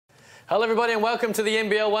Hello everybody and welcome to the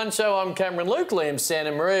NBL1 show. I'm Cameron Luke. Liam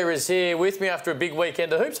Santamaria is here with me after a big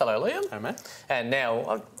weekend of hoops. Hello Liam. Hey mate. And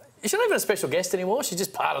now, she's not even a special guest anymore. She's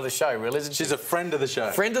just part of the show, really, isn't she? She's a friend of the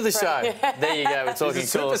show. Friend of the show. Yeah. There you go. We're talking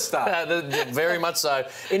She's a superstar. Very much so.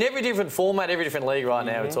 In every different format, every different league right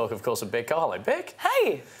now, we talk, of course, with Beck. Oh, hello, Beck.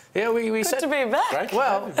 Hey. Yeah, we Good to be back. Great.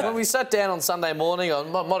 Well, when we sat down on Sunday morning, or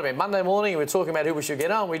might have been Monday morning, and we were talking about who we should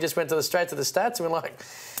get on, we just went straight to the stats and we're like,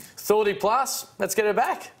 30 plus, let's get her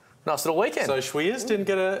back. Nice little weekend. So Schwiers didn't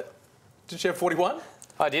get a... Did she have 41?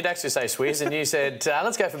 I did actually say Swizz, and you said,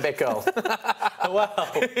 let's go for Beck Cole.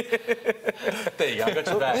 Wow. There you go, I got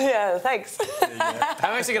you back. Yeah, thanks.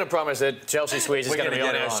 I'm actually going to promise that Chelsea Swizz is going to be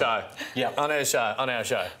on our show. Yeah. On our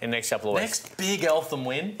show in the next couple of weeks. Next big Eltham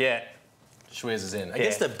win, Yeah. Schwiers is in.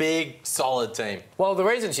 Against a big, solid team. Well, the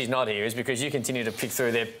reason she's not here is because you continue to pick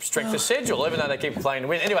through their strength of schedule, even though they keep playing to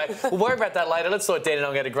win. Anyway, we'll worry about that later. Let's talk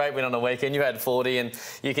Dandenong had a great win on the weekend. You had 40, and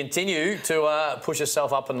you continue to push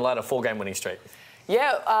yourself up in the ladder 4-game winning streak.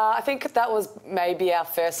 Yeah, I think that was maybe our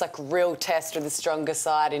first real test of the stronger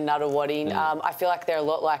side in Nuttawading. I feel like they're a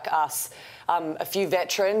lot like us. A few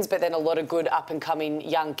veterans, but then a lot of good up-and-coming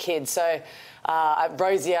young kids. So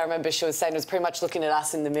Rosie, I remember she was saying, was pretty much looking at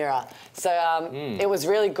us in the mirror. So it was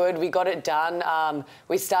really good. We got it done.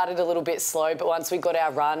 We started a little bit slow, but once we got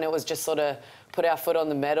our run, it was just sort of put our foot on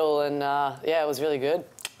the metal, and yeah, it was really good.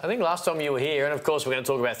 I think last time you were here, and of course we're going to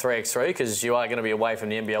talk about 3x3 because you are going to be away from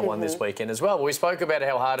the NBL1 this weekend as well. But we spoke about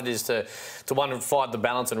how hard it is to one, fight the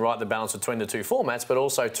balance and right the balance between the two formats, but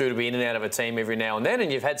also two, to be in and out of a team every now and then.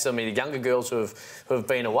 And you've had some of the younger girls who have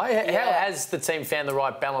been away. How has the team found the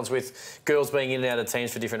right balance with girls being in and out of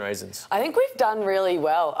teams for different reasons? I think we've done really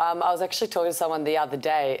well. I was actually talking to someone the other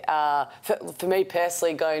day. For me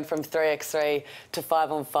personally, going from 3x3 to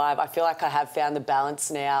 5-on-5, I feel like I have found the balance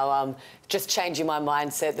now. Just changing my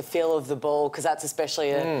mindset, the feel of the ball, because that's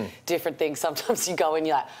especially a different thing. Sometimes you go and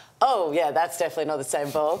you're like, oh, yeah, that's definitely not the same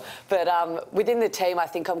ball. But within the team, I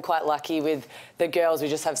think I'm quite lucky with the girls. We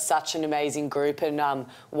just have such an amazing group, and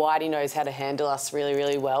Whitey knows how to handle us really,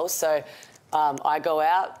 really well. So I go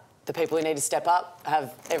out, the people who need to step up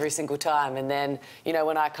have every single time. And then, you know,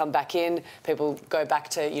 when I come back in, people go back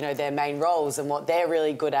to, you know, their main roles and what they're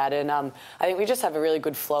really good at. And I think we just have a really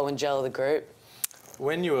good flow and gel of the group.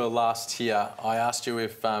 When you were last here, I asked you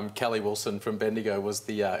if Kelly Wilson from Bendigo was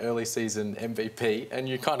the early season MVP, and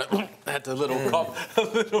you kind of had to little cop a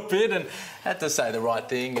little bit and had to say the right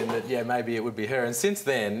thing, and that, yeah, maybe it would be her. And since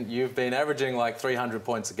then, you've been averaging like 300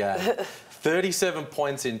 points a game. 37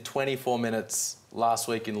 points in 24 minutes last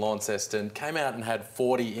week in Launceston. Came out and had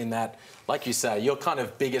 40 in that, like you say, your kind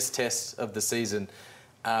of biggest test of the season.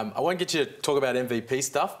 I won't get you to talk about MVP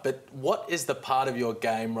stuff, but what is the part of your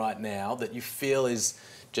game right now that you feel is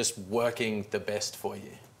just working the best for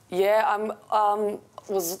you? Yeah,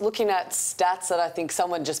 was looking at stats that I think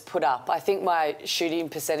someone just put up. I think my shooting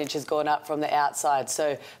percentage has gone up from the outside,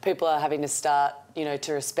 so people are having to start, you know,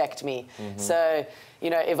 to respect me. So, you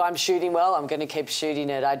know, if I'm shooting well, I'm going to keep shooting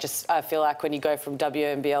it. I feel like when you go from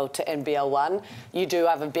WNBL to NBL1, you do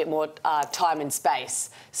have a bit more time and space.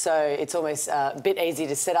 So it's almost a bit easy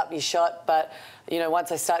to set up your shot. But, you know,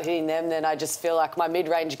 once I start hitting them, then I just feel like my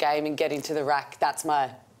mid-range game and getting to the rack, that's my,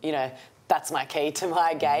 you know, that's my key to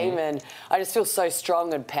my game. And I just feel so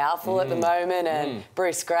strong and powerful at the moment. And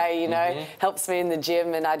Bruce Gray, you know, helps me in the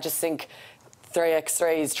gym. And I just think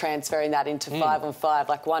 3x3 is transferring that into 5-on-5.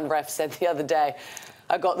 Like one ref said the other day,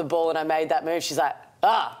 I got the ball and I made that move. She's like,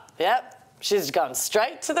 yep, she's going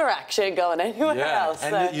straight to the rack. She ain't going anywhere else.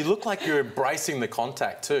 And so you look like you're embracing the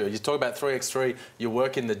contact too. You talk about 3x3, you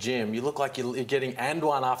work in the gym. You look like you're getting and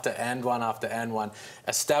one after and one after and one,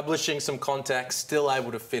 establishing some contact, still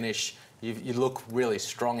able to finish. You look really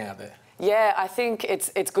strong out there. Yeah, I think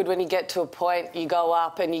it's good when you get to a point, you go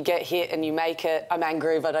up and you get hit and you make it. I'm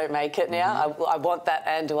angry if I don't make it now. I want that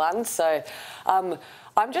and one. So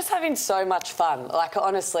I'm just having so much fun. Like,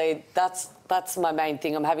 honestly, that's my main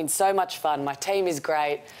thing. I'm having so much fun. My team is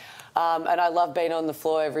great. And I love being on the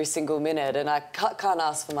floor every single minute, and I can't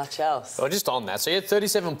ask for much else. Well, just on that, so you had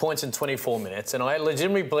 37 points in 24 minutes, and I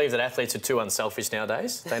legitimately believe that athletes are too unselfish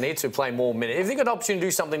nowadays. They need to play more minutes. If you got an opportunity to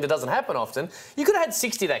do something that doesn't happen often, you could have had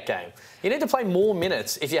 60 that game. You need to play more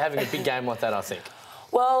minutes if you're having a big game like that, I think.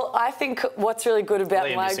 Well, I think what's really good about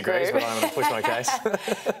Liam my disagrees, group... but I'm going to push my case.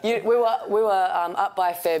 we were up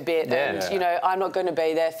by a fair bit, and, you know, I'm not going to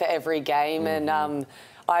be there for every game, and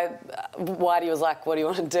Whitey was like, what do you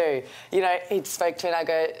want to do? You know, he spoke to me and I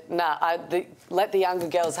go, nah, let the younger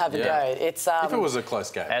girls have a go. It's if it was a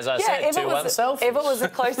close game. As I said, 2-1 selfish. If it was a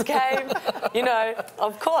close game, you know,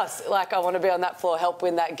 of course, like I want to be on that floor, help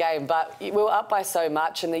win that game. But we were up by so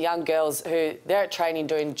much, and the young girls they're at training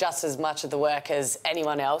doing just as much of the work as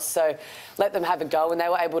anyone else. So let them have a go, and they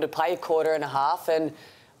were able to play a quarter and a half, and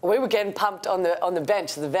we were getting pumped on the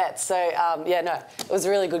bench, the vets. So, yeah, no, it was a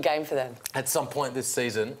really good game for them. At some point this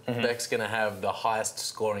season, Beck's going to have the highest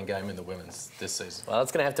scoring game in the women's this season. Well,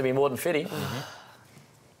 it's going to have to be more than 50.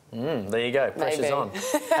 There you go. Pressure's Maybe. on.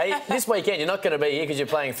 Hey, this weekend you're not going to be here because you're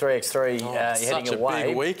playing 3x3. You're heading away. Such a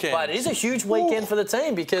big weekend. But it is a huge weekend for the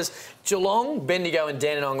team because Geelong, Bendigo and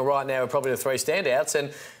Dandenong right now are probably the three standouts,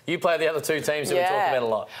 and you play the other two teams that we talk about a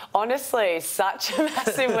lot. Honestly, such a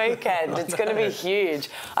massive weekend. It's going to be huge.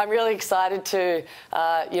 I'm really excited to,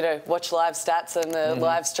 you know, watch live stats and the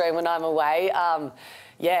live stream when I'm away.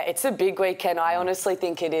 Yeah, it's a big weekend. I honestly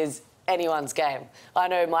think it is anyone's game. I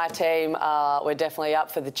know my team, we're definitely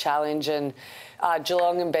up for the challenge, and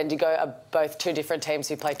Geelong and Bendigo are both two different teams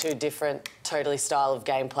who play two different totally style of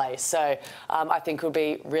gameplay. So I think it'll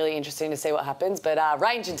be really interesting to see what happens. But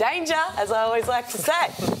Ranger danger, as I always like to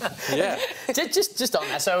say. Yeah. Just on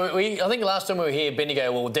that. So I think last time we were here,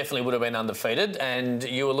 Bendigo definitely would have been undefeated, and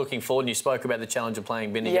you were looking forward and you spoke about the challenge of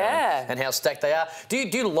playing Bendigo and how stacked they are. Do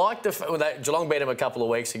you like Geelong beat them a couple of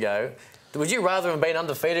weeks ago? Would you rather have been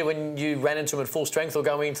undefeated when you ran into them at full strength or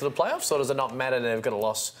going into the playoffs, or does it not matter that they've got a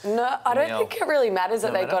loss? No, I don't think it really matters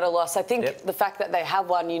that they got a loss. I think the fact that they have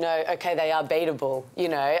one, you know, OK, they are beatable, you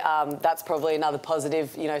know, that's probably another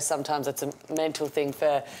positive. You know, sometimes it's a mental thing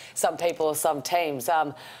for some people or some teams.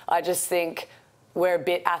 I just think we're a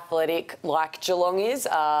bit athletic like Geelong is,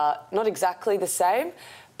 not exactly the same.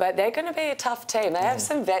 But they're going to be a tough team. They have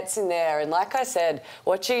some vets in there, and like I said,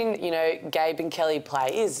 watching, you know, Gabe and Kelly play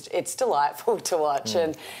it's delightful to watch.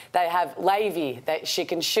 And they have Lavey, she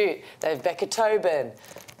can shoot. They have Becca Tobin,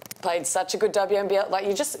 played such a good WNBL. Like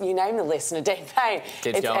you name the list, Nadine Payne.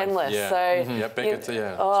 It's going. Endless. Yeah. So yeah, Becca.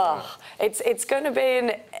 Yeah. Oh, it's going to be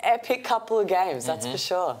an epic couple of games. That's for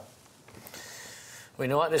sure. We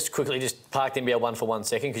know what, just quickly park the NBL1 for 1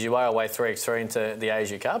 second because you are away 3x3 into the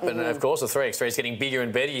Asia Cup, and of course the 3x3 is getting bigger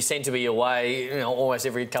and better. You seem to be away, you know, almost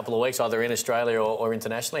every couple of weeks, either in Australia or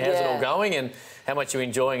internationally. How's it all going, and how much are you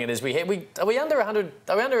enjoying it? As are we under 100?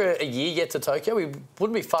 Are we under a year yet to Tokyo? We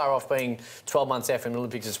wouldn't be far off being 12 months out from the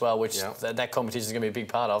Olympics as well, which that competition is going to be a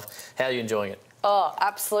big part of. How are you enjoying it? Oh,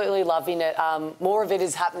 absolutely loving it. More of it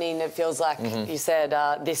is happening, it feels like you said,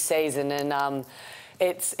 this season, and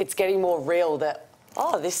it's getting more real that.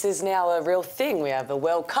 Oh, this is now a real thing. We have a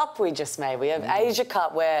World Cup we just made. We have Asia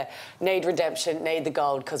Cup where need redemption, need the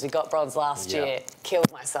gold because we got bronze last year. Killed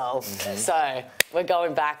myself. So we're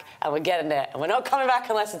going back and we're getting there. And we're not coming back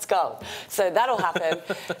unless it's gold. So that'll happen.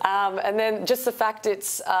 And then just the fact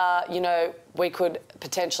it's, you know, we could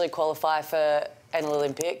potentially qualify for an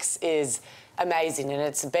Olympics is amazing. And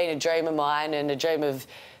it's been a dream of mine and a dream of,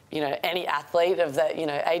 you know, any athlete of the, you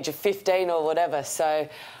know, age of 15 or whatever. So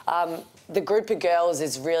the group of girls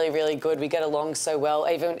is really, really good. We get along so well.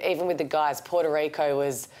 Even with the guys, Puerto Rico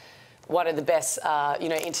was one of the best, you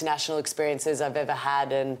know, international experiences I've ever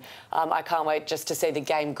had. And I can't wait just to see the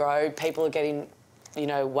game grow. People are getting, you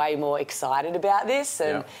know, way more excited about this,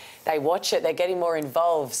 and they watch it. They're getting more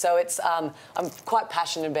involved. So it's, I'm quite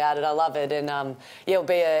passionate about it. I love it, and yeah, it'll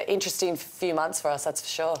be an interesting few months for us. That's for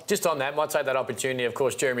sure. Just on that, might take that opportunity. Of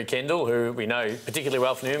course, Jeremy Kendall, who we know particularly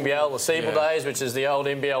well from the NBL, the Siebel days, which is the old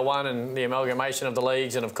NBL1 and the amalgamation of the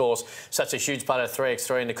leagues, and of course, such a huge part of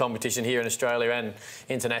 3x3 in the competition here in Australia and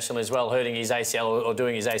internationally as well, hurting his ACL or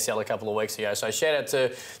doing his ACL a couple of weeks ago. So shout out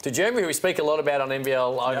to Jeremy, who we speak a lot about on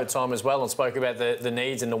NBL Overtime as well, and spoke about the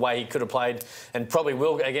needs and the way he could have played and probably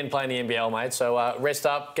will again play in the NBL, mate. So rest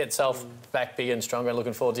up, get yourself back bigger and stronger, and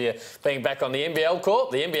looking forward to you being back on the NBL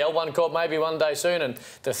court, the NBL1 court maybe one day soon, and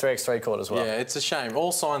the 3x3 court as well. Yeah, it's a shame.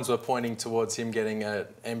 All signs were pointing towards him getting an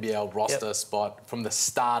NBL roster spot from the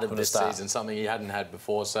start of this season, something he hadn't had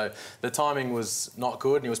before. So the timing was not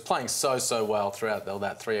good, and he was playing so well throughout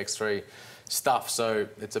that 3x3 stuff, so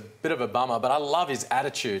it's a bit of a bummer, but I love his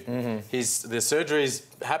attitude. The surgery's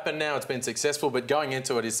happened now, it's been successful, but going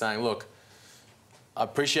into it, he's saying, look, I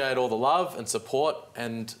appreciate all the love and support,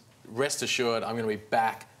 and rest assured I'm going to be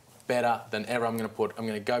back better than ever. I'm going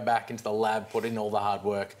to go back into the lab, put in all the hard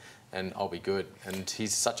work, and I'll be good. And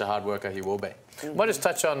he's such a hard worker, he will be. Might just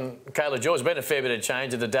touch on Kayla George. There's been a fair bit of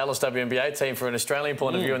change at the Dallas WNBA team from an Australian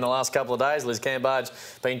point of view in the last couple of days. Liz Cambage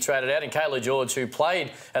been traded out, and Kayla George, who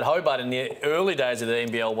played at Hobart in the early days of the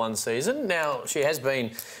NBL1 season, now she has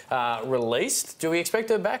been released. Do we expect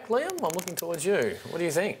her back, Liam? I'm looking towards you. What do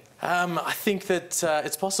you think? I think that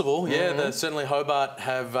it's possible. Yeah, certainly Hobart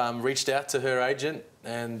have reached out to her agent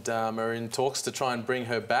and are in talks to try and bring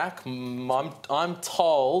her back. I'm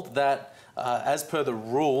told that as per the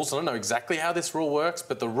rules, I don't know exactly how this rule works,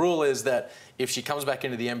 but the rule is that if she comes back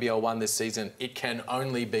into the NBL1 this season, it can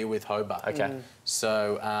only be with Hobart. Okay.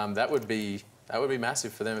 So that would be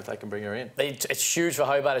massive for them if they can bring her in. It's huge for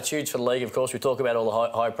Hobart. It's huge for the league. Of course, we talk about all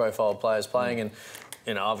the high-profile players playing, and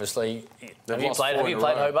you know, obviously, have you played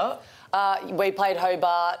Hobart? We played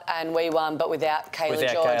Hobart and we won, but without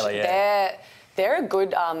Kayla George. Kayla, yeah. They're a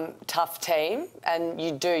good, tough team, and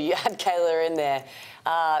you had Kayla in there.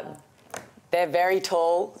 They're very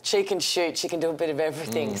tall. She can shoot. She can do a bit of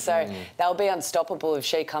everything. So they'll be unstoppable if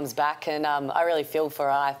she comes back. And I really feel for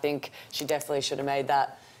her. I think she definitely should have made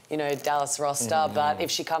that, you know, Dallas roster. But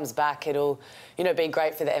if she comes back, it'll, you know, be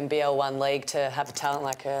great for the NBL1 league to have a talent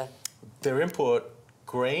like her. Their import,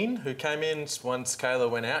 Green, who came in once Kayla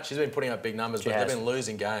went out, she's been putting up big numbers, but they've been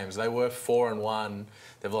losing games. They were 4-1.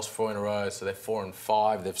 They've lost 4 in a row, so they're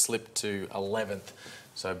 4-5. They've slipped to 11th.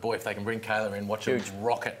 So, boy, if they can bring Kayla in, watch them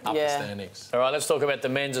rocket up the standings. All right, let's talk about the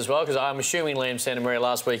men's as well, because I'm assuming Liam Santamaria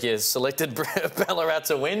last week has selected Ballarat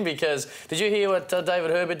to win, because did you hear what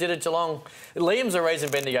David Herbert did at Geelong? Liam's the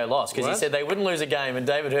reason Bendigo lost, because he said they wouldn't lose a game, and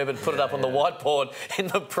David Herbert put it up on the whiteboard in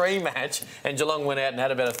the pre-match, and Geelong went out and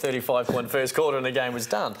had about a 35-point first quarter, and the game was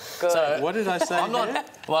done. Good. So, what did I say?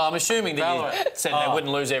 I'm assuming that you said they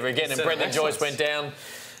wouldn't lose ever again, and Brendan Joyce went down.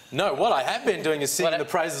 No, what I have been doing is singing the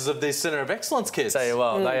praises of these Centre of Excellence kids. Tell you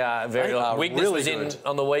what, they are very... Witness really was good. in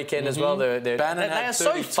on the weekend as well. They are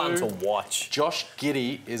so fun to watch. Josh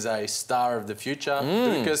Giddey is a star of the future.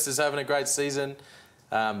 Lucas is having a great season.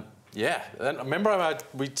 Yeah, and remember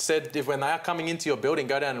we said when they are coming into your building,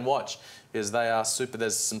 go down and watch, because they are super.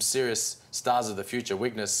 There's some serious stars of the future.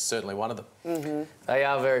 Wigness certainly one of them. They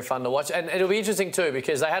are very fun to watch, and it'll be interesting too,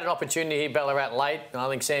 because they had an opportunity here, Ballarat late, and I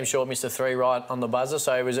think Sam Shaw missed a 3 right on the buzzer,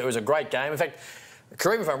 so it was a great game. In fact,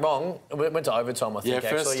 correct me if I'm wrong, it went to overtime, I think,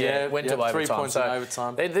 actually. Went to overtime. 3 points in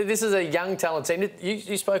overtime. This is a young, talented team.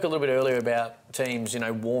 You spoke a little bit earlier about teams, you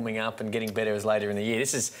know, warming up and getting better as later in the year.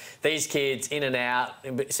 This is these kids in and out,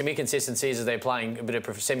 some inconsistencies as they're playing a bit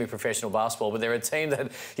of semi-professional basketball, but they're a team that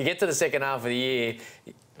you get to the second half of the year,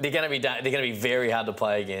 they're going to be very hard to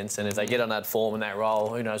play against, and if they get on that form and that role,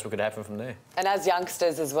 who knows what could happen from there. And as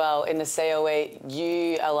youngsters as well in the COE,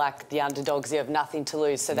 you are like the underdogs. You have nothing to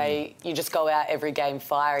lose, so you just go out every game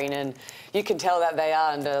firing, and you can tell that they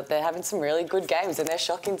are, and they're having some really good games, and they're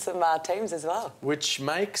shocking some teams as well. Which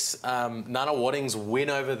makes Nana Wadding's win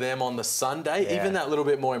over them on the Sunday even that little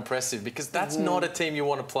bit more impressive, because that's not a team you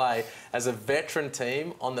want to play as a veteran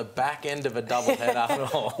team on the back end of a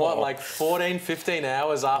doubleheader. What, like 14, 15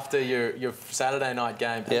 hours after your Saturday night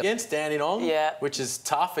game against Dandenong, which is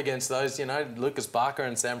tough against those, you know, Lucas Barker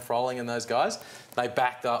and Sam Froling and those guys. They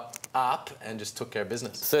backed up and just took care of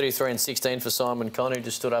business. 33 and 16 for Simon Conn, who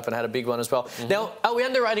just stood up and had a big one as well. Now, are we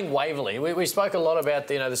underrating Waverley? We spoke a lot about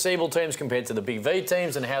the Seabull teams compared to the Big V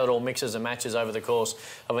teams and how it all mixes and matches over the course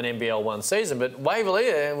of an NBL1 season. But Waverley,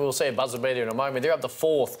 and we'll see a buzzer beater in a moment, they're up to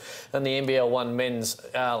 4th in the NBL1 men's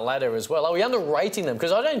ladder as well. Are we underrating them?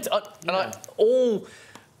 Because all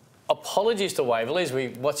apologies to Waverley as we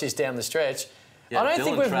watch this down the stretch. I don't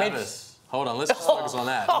think we've mentioned... Hold on, let's just focus on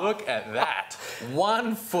that. Look at that.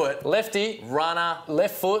 1 foot. Lefty. Runner.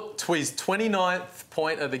 Left foot. To his 29th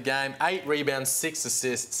point of the game. 8 rebounds, 6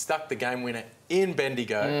 assists. Stuck the game winner in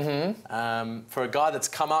Bendigo. For a guy that's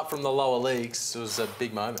come up from the lower leagues, it was a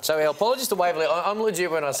big moment. So our apologies to Waverley. I'm legit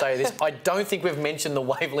when I say this. I don't think we've mentioned the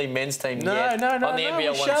Waverley men's team yet on the NBL1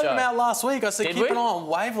 show. We showed them out last week. I said, keep an eye on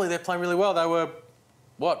Waverley. They're playing really well. They were...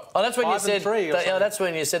 What? Oh, that's when you said. That's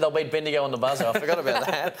when you said they'll beat Bendigo on the buzzer. I forgot about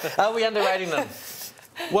that. Are we underrating them?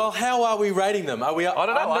 Well, how are we rating them? Are we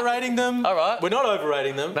underrating them? All right. We're not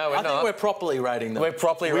overrating them. No, we're not. I think we're properly rating them. We're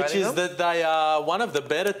properly rating them? Which is that they are one of the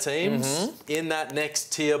better teams in that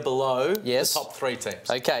next tier below the top 3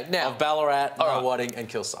 teams. Okay, now... Of Ballarat, Wadding and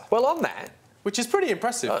Kilsyth. Well, on that... Which is pretty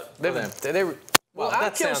impressive for them. Well,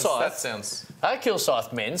 that sounds... Our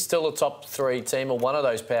Kilsyth men still a top 3 team or one of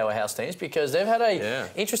those powerhouse teams because they've had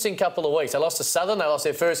a interesting couple of weeks. They lost to Southern. They lost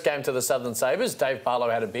their first game to the Southern Sabres. Dave Barlow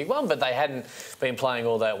had a big one, but they hadn't been playing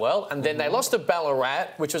all that well. And then they lost to Ballarat,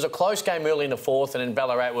 which was a close game early in the fourth, and then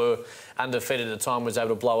Ballarat were undefeated at the time, was able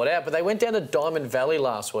to blow it out. But they went down to Diamond Valley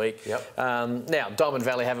last week. Now, Diamond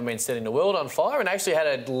Valley haven't been setting the world on fire and actually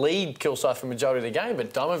had a lead Kilsyth for the majority of the game,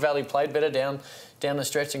 but Diamond Valley played better down the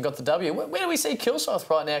stretch and got the W. Where do we see Kilsyth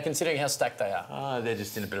right now, considering how stacked they are? Oh, they're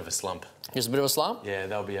just in a bit of a slump. Just a bit of a slump? Yeah,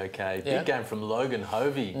 they'll be okay. Big game from Logan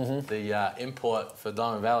Hovey, the import for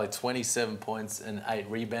Diamond Valley, 27 points and 8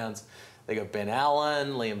 rebounds. They got Ben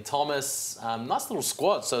Allen, Liam Thomas, nice little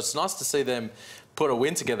squad. So it's nice to see them put a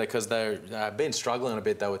win together because they've been struggling a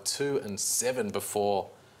bit. They were 2-7 before.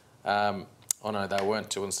 Oh no, they weren't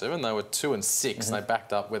 2-7. They were 2-6. And they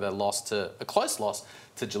backed up with a close loss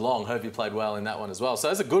to Geelong. Hovey played well in that one as well.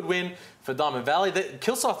 So it's a good win for Diamond Valley.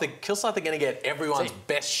 Kilsyth are going to get everyone's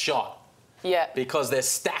best shot. Yeah. Because they're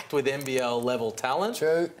stacked with NBL level talent.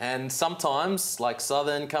 True. And sometimes, like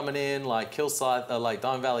Southern coming in, like Kilsyth, like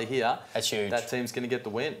Diamond Valley here, that's huge. That team's going to get the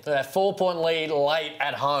win. That 4-point lead late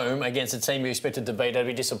at home against a team you expected to beat. That'd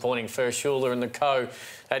be disappointing for Schuler and the co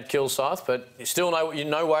at Kilsyth. But still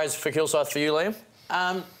no worries for Kilsyth for you, Liam?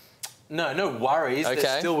 No worries. Okay.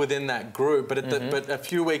 They're still within that group. But but a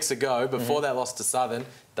few weeks ago, before that loss to Southern,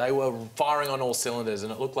 they were firing on all cylinders,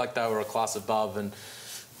 and it looked like they were a class above. And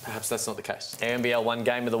perhaps that's not the case. NBL1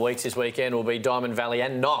 game of the week this weekend will be Diamond Valley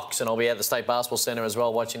and Knox, and I'll be at the State Basketball Centre as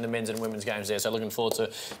well watching the men's and women's games there, so looking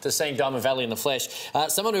forward to seeing Diamond Valley in the flesh.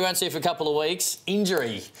 Someone we won't see for a couple of weeks,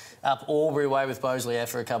 injury up Albury way with Bosley out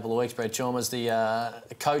for a couple of weeks. Brad Chalmers, the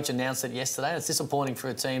coach, announced it yesterday, and it's disappointing for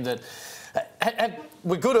a team that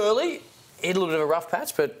were good early, hit a little bit of a rough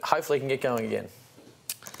patch, but hopefully can get going again.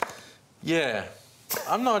 Yeah.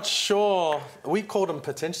 I'm not sure. We called them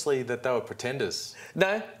potentially that they were pretenders.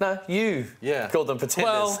 No, you called them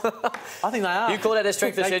pretenders. Well, I think they are. You called out their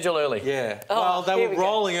strength of schedule early. Yeah. Well, they were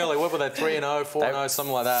rolling early. What were they, 3-0, 4-0,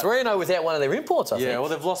 something like that? 3-0 without one of their imports, I think. Yeah, well,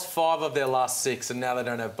 they've lost 5 of their last 6, and now they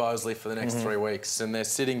don't have Bosley for the next 3 weeks. And they're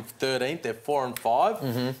sitting 13th. They're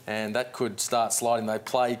 4-5, and that could start sliding. They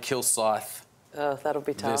play Kilsyth that'll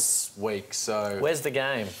be tough this week. So where's the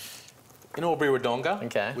game? In Albury-Wodonga,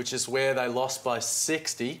 okay, which is where they lost by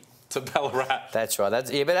 60 to Ballarat. That's right.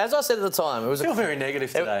 But as I said at the time, it was... I feel very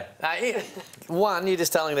negative today. One, you're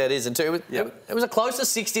just telling that is, and two, it was a closer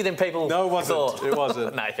 60 than people thought. It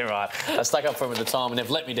wasn't. No, you're right. I stuck up for them at the time, and they've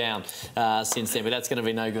let me down since then, but that's going to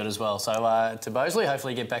be no good as well. So to Bosley,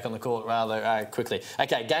 hopefully get back on the court rather quickly.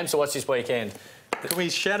 Okay, games to watch this weekend. Can we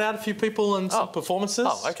shout out a few people and some performances?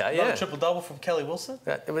 Oh, okay, yeah. Another triple-double from Kelly Wilson.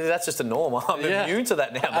 That's just a norm. I'm immune to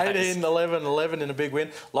that now, 18, 11, 11 in a big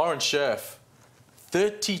win. Lauren Scherf,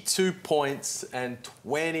 32 points and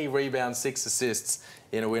 20 rebounds, 6 assists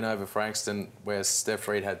in a win over Frankston, where Steph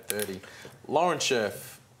Reed had 30. Lauren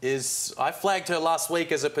Scherf I flagged her last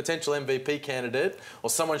week as a potential MVP candidate, or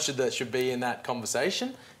someone that should be in that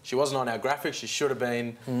conversation. She wasn't on our graphics. She should have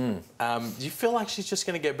been. Do you feel like she's just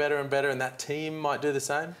going to get better and better, and that team might do the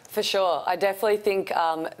same? For sure. I definitely think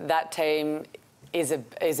that team is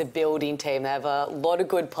a building team. They have a lot of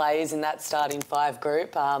good players in that starting 5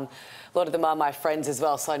 group. A lot of them are my friends as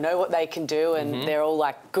well, so I know what they can do, and they're all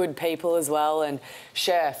like good people as well. And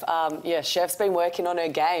Chef, Chef's been working on her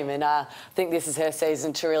game, and I think this is her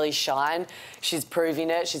season to really shine. She's proving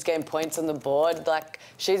it. She's getting points on the board. Like,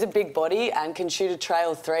 she's a big body and can shoot a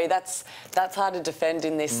trail 3. That's hard to defend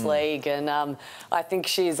in this league, and I think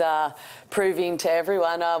she's proving to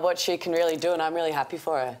everyone what she can really do, and I'm really happy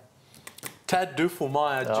for her. Tad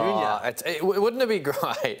Duffelmeyer Jr. Wouldn't it be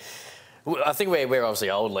great? I think we're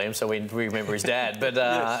obviously old, Liam, so we remember his dad.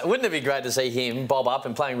 But wouldn't it be great to see him bob up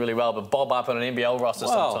and playing really well, but bob up on an NBL roster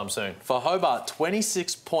sometime soon? For Hobart,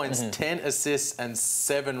 26 points, 10 assists and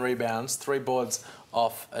 7 rebounds, 3 boards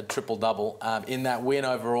off a triple-double in that win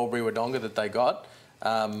over Albury-Wodonga that they got.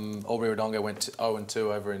 Albury-Wodonga went 0-2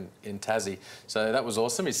 over in Tassie. So that was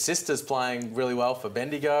awesome. His sister's playing really well for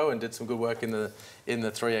Bendigo and did some good work in the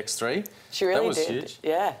 3x3. She really did. That was huge.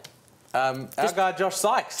 Yeah. Our guy, Josh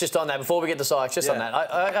Sykes. Just on that, before we get to Sykes, on that,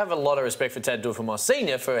 I have a lot of respect for Tad Duffelmeyer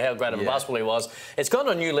Senior for how great of a basketball he was. It's gone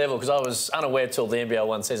to a new level because I was unaware till the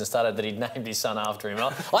NBL1 season started that he'd named his son after him.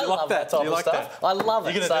 I love that type of stuff. I love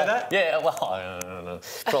it. You going to do that? Yeah, well,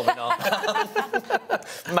 probably not.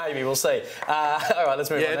 Maybe, we'll see. All right, let's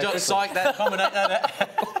move on. Yeah, Josh Sykes, that combination.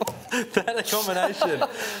 That combination.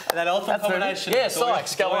 That ultimate combination. Yeah,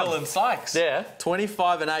 Sykes, go Doyle on. and Sykes. Yeah.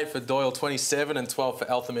 25 and 8 for Doyle, 27 and 12 for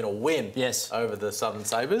Eltham in a win. Yes. Over the Southern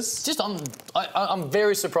Sabres. Just I'm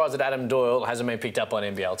very surprised that Adam Doyle hasn't been picked up by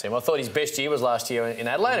an NBL team. I thought his best year was last year in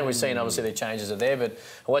Adelaide, and we've seen obviously the changes are there. But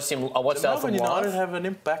I watched Eltham United live. have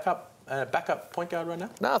an backup point guard right now?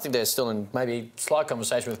 No, I think they're still in maybe slight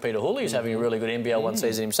conversation with Peter Hooley, who's having a really good NBL1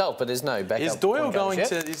 season himself, but there's no backup. Is Doyle point guard going yet.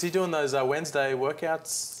 to? Is he doing those Wednesday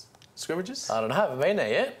workouts, scrimmages? I don't know. I haven't been there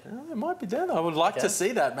yet. It might be down there. I would like to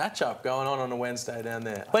see that matchup going on a Wednesday down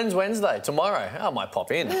there. When's Wednesday? Tomorrow. I might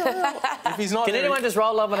pop in. If he's not Can there, anyone just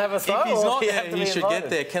roll up and have a throw? if he's or not do you there, have to he be should invited? get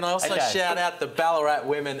there. Can I also Okay. shout out the Ballarat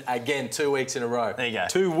women again 2 weeks in a row? There you go.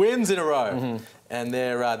 2 wins in a row. And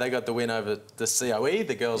they got the win over the COE,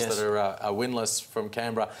 the girls Yes. that are winless from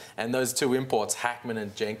Canberra. And those 2 imports, Hackman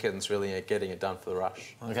and Jenkins, really are getting it done for the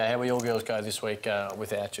Rush. Okay, how will your girls go this week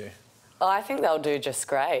without you? Oh, I think they'll do just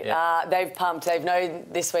great. Yeah. They've pumped. They've known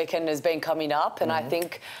this weekend has been coming up, and I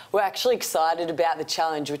think we're actually excited about the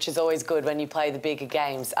challenge, which is always good when you play the bigger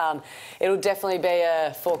games. It'll definitely be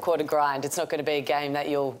a 4-quarter grind. It's not going to be a game that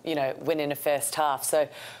you'll, win in a first half. So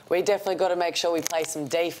we definitely got to make sure we play some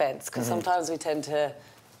defence, because sometimes we tend to,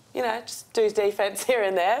 just do defence here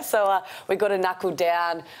and there. So we've got to knuckle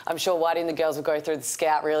down. I'm sure Whitey and the girls will go through the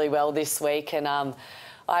scout really well this week, and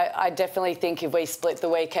I definitely think if we split the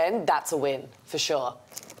weekend, that's a win, for sure.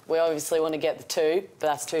 We obviously want to get the 2, but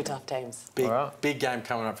that's 2 tough teams. Big game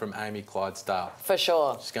coming up from Amy Clydesdale. For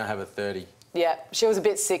sure. She's going to have a 30. Yeah, she was a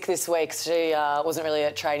bit sick this week. She wasn't really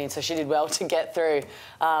at training, so she did well to get through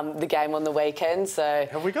the game on the weekend. So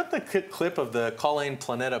Have we got the clip of the Colleen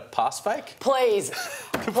Planeta pass fake? please,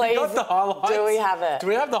 We got the highlights. do we have it? Do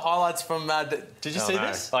we have the highlights from... did you see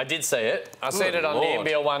this? I did see it. I seen it on Lord.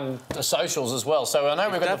 the NBL1 socials as well. So I know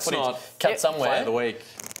we've got the That's footage not cut Play somewhere. of the week.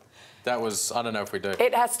 That was... I don't know if we do.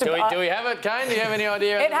 It has to Do be. we have it, Kane? Do you have any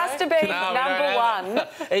idea? It has to be No, we don't have number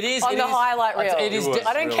 1 It is on the highlight reel. It is. It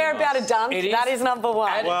I don't really care about nice. a dunk. It is. That is number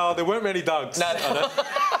 1. Well, there weren't many dunks. No.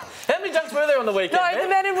 How many dunks were there on the weekend? No, the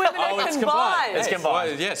men and women Oh, are it's combined. It's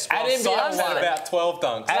combined. Well, yes. At Well, NBL Simon had one. about 12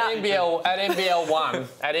 dunks.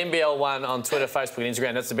 At NBL1 on Twitter, Facebook, and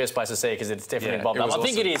Instagram. That's the best place to see it because it's definitely Yeah, bobbed it up. was I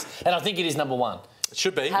think it is, and I think it is number 1. It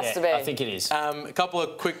should be. Has to be. I think it is. A couple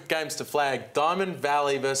of quick games to flag. Diamond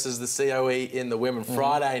Valley versus the COE in the women.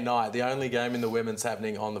 Friday night. The only game in the women's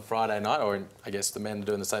happening on the Friday night, or I guess the men are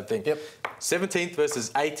doing the same thing. Yep. 17th versus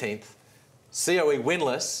 18th. COE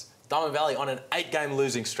winless. Diamond Valley on an 8-game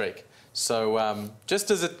losing streak. So just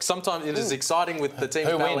as sometimes it is exciting with the teams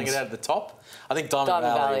Who battling wins? it out at the top, I think Diamond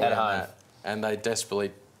Diamond Valley Valley. win At home. that. And they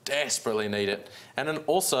desperately need it. And then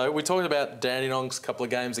also, we talked about Dandenong's couple of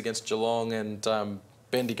games against Geelong and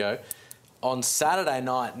Bendigo. On Saturday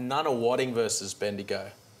night, Nunawading versus Bendigo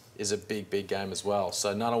is a big game as well.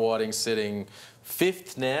 So Nunawading sitting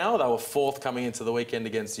 5th now. They were 4th coming into the weekend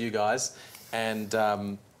against you guys.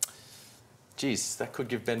 And, geez, that could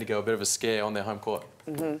give Bendigo a bit of a scare on their home court.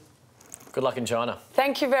 Good luck in China.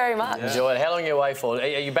 Thank you very much. Yeah. Enjoy it. How long are you away for? Are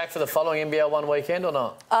you back for the following NBL1 weekend or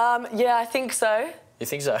not? Yeah, I think so. You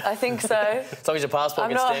think so? I think so. As long as your passport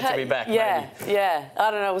gets stamped to be back, Yeah, maybe. yeah. I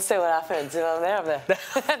don't know. We'll see what happens. If I'm there, I'm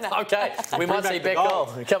there. No. Okay, we might see back the Beck gold.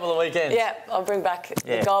 Gold a couple of weekends. Yeah, I'll bring back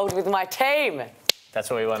Yeah. the gold with my team. That's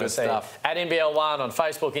what we want to Good see. stuff. At NBL1 on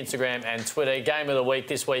Facebook, Instagram and Twitter. Game of the week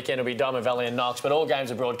this weekend will be Diamond Valley and Knox, but all games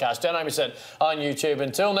are broadcast. Don't miss it on YouTube.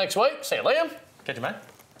 Until next week, see you, Liam. Catch you, mate.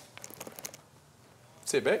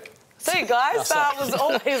 See you, Beck. See you guys. That was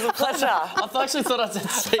always a pleasure. I actually thought I said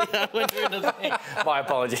see you when you were in the thing. My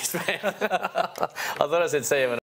apologies, man. I thought I said see you.